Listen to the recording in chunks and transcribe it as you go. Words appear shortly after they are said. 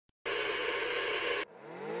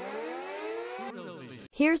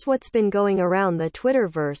Here's what's been going around the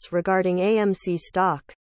Twitterverse regarding AMC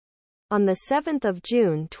stock. On the 7th of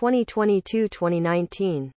June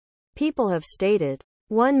 2022-2019, people have stated.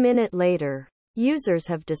 1 minute later, users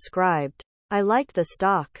have described. I like the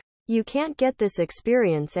stock. You can't get this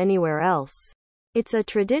experience anywhere else. It's a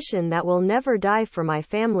tradition that will never die for my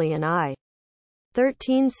family and I.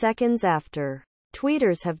 13 seconds after,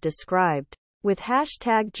 tweeters have described. With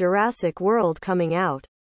hashtag Jurassic World coming out,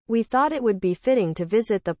 we thought it would be fitting to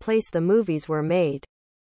visit the place the movies were made.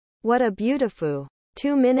 What a beautiful.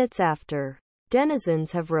 2 minutes after,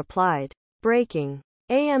 denizens have replied. Breaking.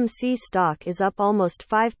 AMC stock is up almost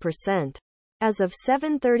 5%. As of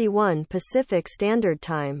 7:31 Pacific Standard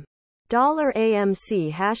Time.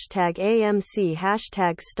 $AMC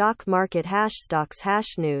hashtag stock market stocks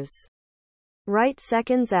news. Right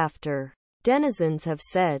seconds after, denizens have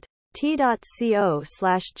said.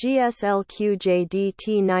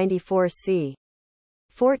 T.co/GSLQJDT94C.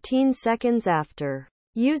 14 seconds after,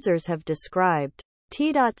 users have described.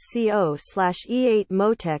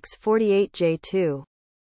 T.co/E8Motex48J2.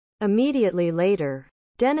 Immediately later,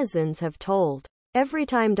 denizens have told. Every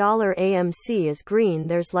time $AMC is green,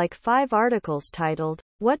 there's like 5 articles titled,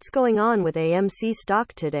 "What's going on with AMC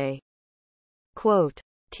stock today?" Quote,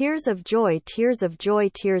 "Tears of joy, tears of joy,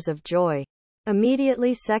 tears of joy."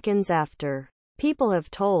 Immediately seconds after, people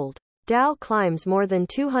have told. Dow climbs more than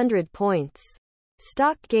 200 points.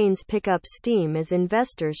 Stock gains pick up steam as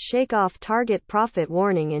investors shake off target profit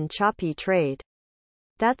warning in choppy trade.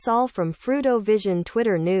 That's all from Fruito Vision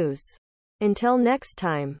Twitter News. Until next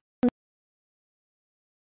time.